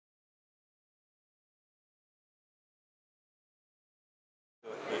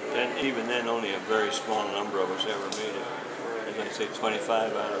even then, only a very small number of us ever made it. As I say,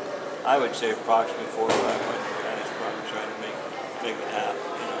 25 out of, I would say approximately 400 or 500 guys probably trying to make it happen.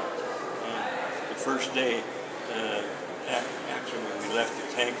 You know. And the first day, actually when we left the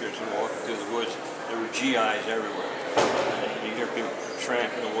tankers and walked through the woods, there were GIs everywhere. And you hear people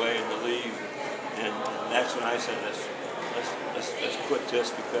tramping away in the leaves, and that's when I said, let's quit this,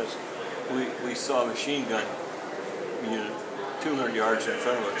 because we saw a machine gun, 200 yards in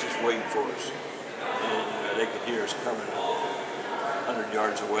front of us, just waiting for us, and they could hear us coming 100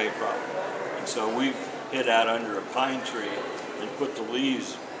 yards away probably. And so we hid out under a pine tree and put the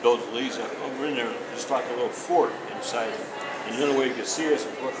leaves, built the leaves up. We're in there just like a little fort inside it. And the only way you could see us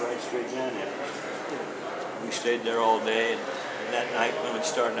was look right straight down at us. We stayed there all day, and that night when we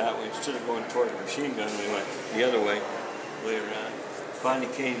started out, instead of going toward the machine gun, we went the other way around.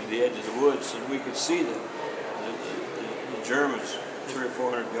 Finally came to the edge of the woods, and we could see the Germans 300 or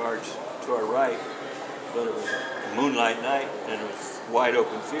 400 yards to our right, but it was a moonlight night, and it was wide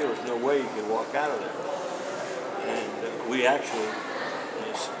open field. There's no way you could walk out of there. And we actually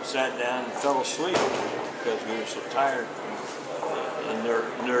sat down and fell asleep because we were so tired and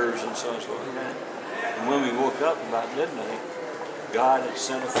nerves and so on and so forth. And when we woke up about midnight, God had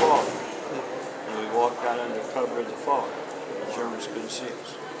sent a fog, and we walked out under cover of the fog. The Germans couldn't see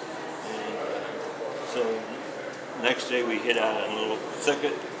us. And so next day we hid out in a little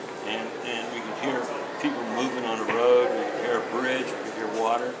thicket, and we could hear people moving on the road, we could hear a bridge, we could hear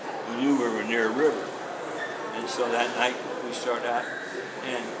water. We knew we were near a river. And so that night we started out,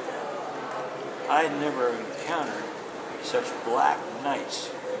 and I had never encountered such black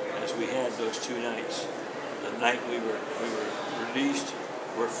nights as we had those 2 nights. The night we were released,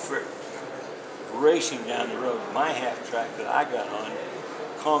 we're racing down the road. My half track that I got on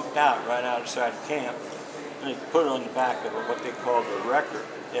conked out right outside camp, and they put it on the back of what they called the wrecker.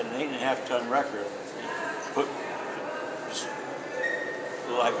 They had an 8.5 ton wrecker, put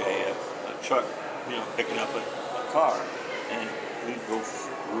like a truck, picking up a car, and we'd go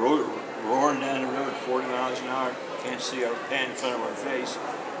roaring down the road 40 miles an hour. Can't see our pan in front of our face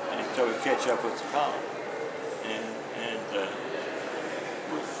until we catch up with the column.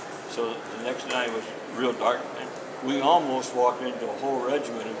 So the next night was real dark, and we almost walked into a whole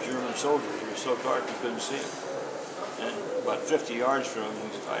regiment of German soldiers. It was so dark we couldn't see them. And about 50 yards from them,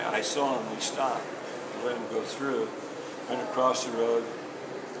 I saw them. We stopped, let them go through, went across the road,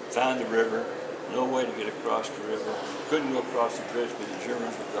 found the river. No way to get across the river. Couldn't go across the bridge because the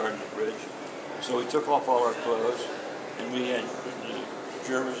Germans were guarding the bridge. So we took off all our clothes, and the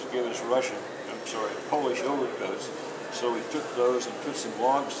Germans gave us Polish overcoats. So we took those and put some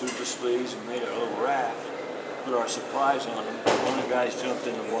logs through the sleeves and made a little raft, put our supplies on them. One of the guys jumped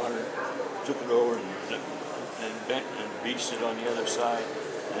in the water, took it over and bent and beached it on the other side,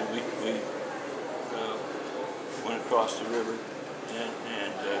 and we went across the river and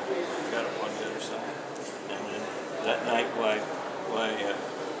got up on the other side. And then that night while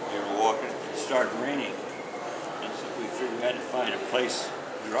we were walking, it started raining, and so we figured we had to find a place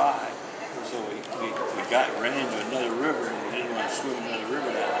dry. So we ran into another river, and we didn't want to swim another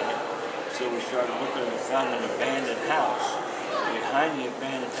river that night. So we started looking, and we found an abandoned house. Behind the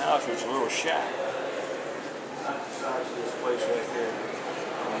abandoned house was a little shack. Besides this place right here.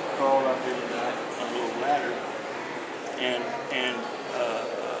 And we crawled up into that on a little ladder and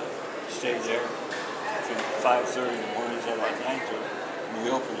stayed there from 5:30 in the morning until about 9:30. We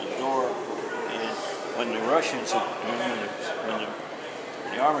opened the door, and when the Russians, when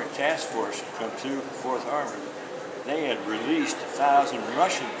the Armored Task Force had come through from 4th Armored, they had released 1,000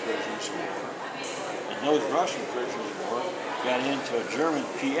 Russian prisoners of war. And those Russian prisoners of war got into a German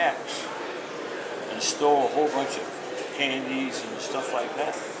PX and stole a whole bunch of candies and stuff like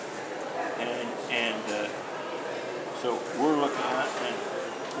that. So we're looking at, and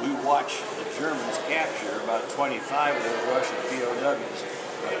we watched the Germans capture about 25 of those Russian POWs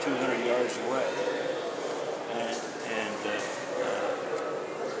about 200 yards away.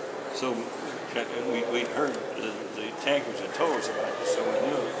 So we'd heard the tankers had told us about this, so we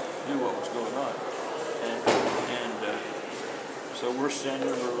knew what was going on. So we're standing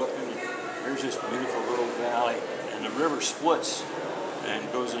there, we're looking, and here's this beautiful little valley, and the river splits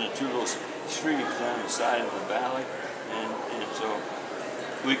and goes into 2 little streams down the side of the valley, and so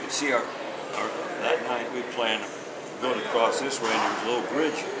we could see that night we planned going across this way, and there was a little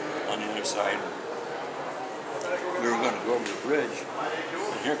bridge on the other side. We were going to go over the bridge,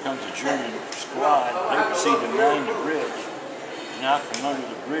 and here comes a German squad. They proceed to mine the bridge, and out from under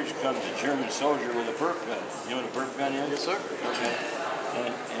the bridge comes a German soldier with a perp gun. You know what a perp gun is? Yes, sir. Okay.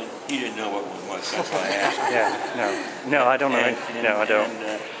 And he didn't know what one was. That's why I asked him. Yeah, no, I don't know. No, I don't.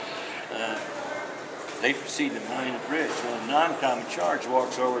 they proceed to mine the bridge. Well, a non-common charge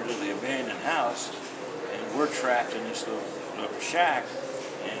walks over to the abandoned house, and we're trapped in this little shack,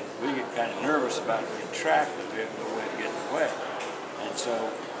 and we get kind of nervous about being trapped because we have no way of getting away. And so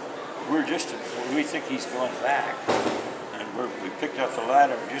we think he's going back, and we picked up the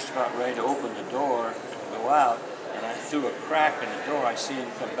ladder, we're just about ready to open the door and go out, and I threw a crack in the door. I see him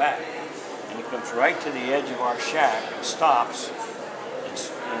come back, and he comes right to the edge of our shack and stops, and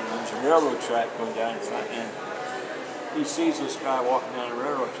there's a railroad track going down in front, and he sees this guy walking down the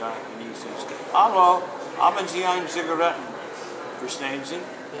railroad track, and he says, "Hallo, haben Sie eine Zigaretten?" Verstehen Sie?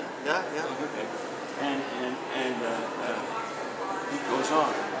 Yeah. Okay. And he goes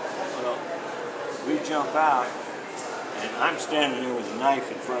on. Well, we jump out, and I'm standing there with a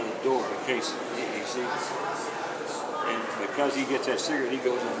knife in front of the door in case he sees us. And because he gets that cigarette, he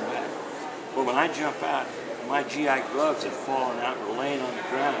goes on the back. Well, when I jump out, my GI gloves have fallen out and are laying on the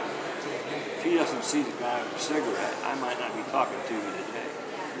ground. If he doesn't see the guy with the cigarette, I might not be talking to you today.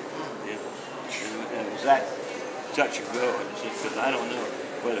 You know? And it was that touch and go, because I don't know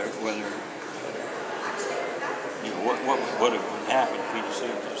whether you know what would have happened if he'd have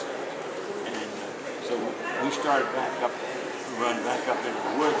seen those things. And so we started run back up into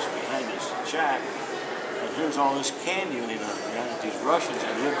the woods behind this shack, and here's all this candy laying on the ground that these Russians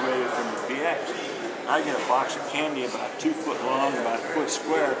had liberated from the PX. I get a box of candy about 2 foot long, about a foot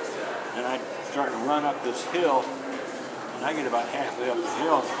square, and I start to run up this hill, and I get about halfway up the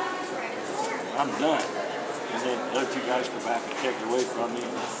hill, I'm done. And then the other 2 guys come back and take it away from me,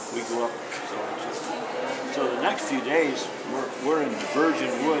 and we go up. So the next few days, we're in the virgin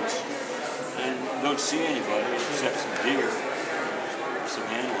woods and don't see anybody except some deer, some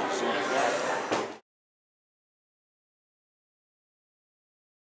animals, something like that.